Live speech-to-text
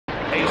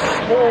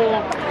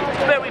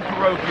very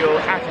parochial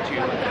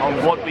attitude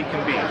on what we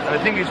can be. And the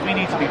thing is, we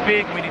need to be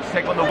big, we need to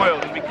take on the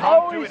world, and we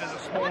can't do it as a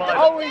small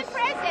island.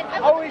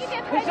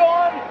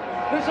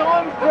 Because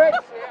I'm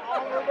Brexit,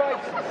 I'm a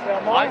racist,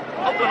 am I?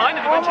 I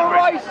never mentioned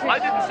racist. I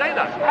didn't say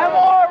that. Am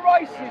I a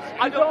racist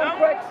I because don't I'm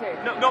know. Brexit?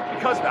 No, not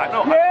because of that.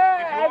 No,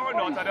 yeah, if you are or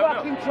not, I don't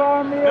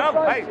know.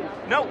 No, hey,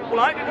 no, well,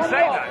 I didn't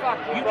say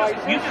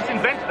that. You just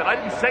invented that. I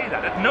didn't say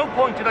that. At no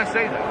point did I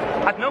say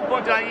that. At no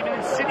point did I even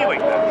insinuate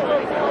that.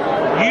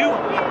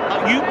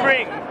 You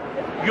bring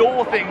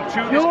your thing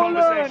to this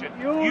conversation.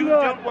 You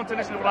don't want to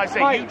listen to what I say.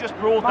 Mate, you just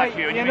brought that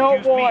here and you not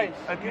accused me. wise.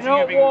 You're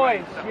not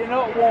wise. You're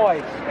not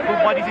wise.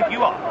 Well, why do you think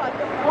you are?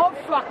 I'm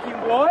fucking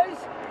wise.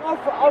 I've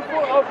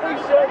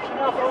researched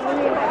enough on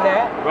the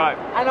internet. Right.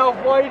 And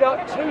I've weighed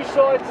up two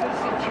sides of the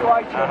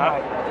situation,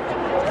 mate.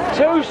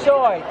 Two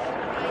sides,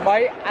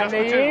 mate. And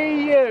the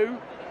EU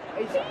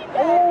is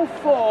all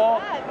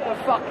for the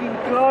fucking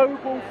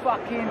global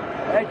fucking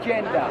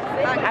agenda.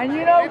 And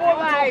you know what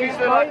that is,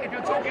 mate?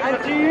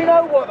 And do you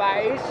know what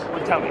that is?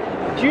 Well, tell me.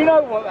 Do you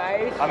know what that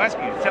is? I'm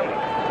asking you, tell me.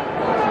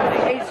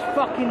 It's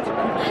fucking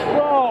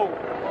control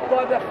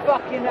by the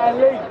fucking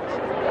elite.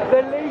 The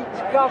elite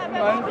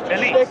government,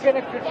 they're going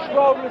to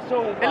control us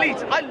all.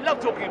 Elites? I love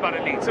talking about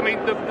elites. I mean,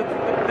 the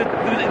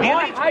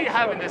elites we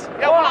have in this.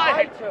 Yeah, well,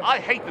 I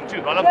hate them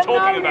too. I love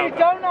talking about them.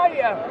 Don't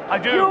hate them. I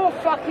do. You're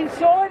fucking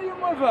siding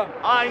with them.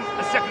 I'm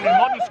a secondary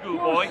modern school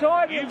boy.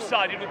 You've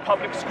sided with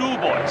public school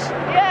boys.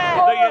 Yeah.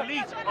 The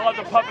elite are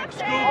the public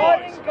school boys.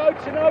 I didn't go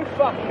to no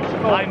fucking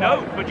school. I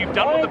know, but you've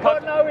done what the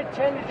public. I ain't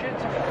got no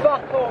intelligence to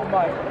fuck all,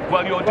 mate.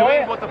 Well, you're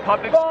doing what the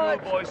public school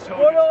boys told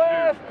you to do. What I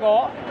have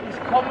got is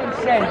common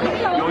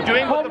sense. You're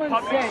doing what the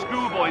public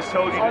school boys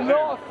told you to do. A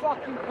lot of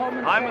fucking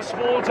common sense. I'm a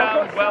small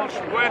town Welsh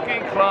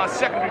working class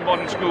secondary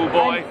modern school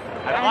boy,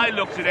 and I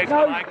looked at it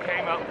and I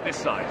came out this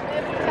side.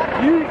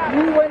 You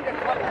went to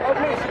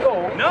public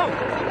school? No,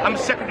 I'm a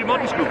secondary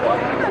modern school boy.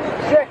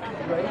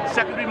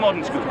 Secondary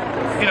modern school.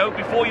 You know,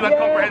 before you had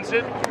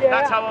comprehensive,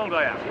 that's how old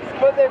I am.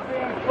 But they're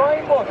being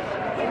brainwashed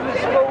in the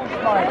schools,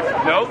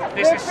 mate. No,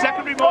 this is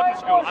secondary modern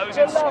school. I was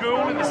in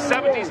school in the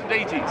 70s and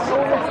 80s.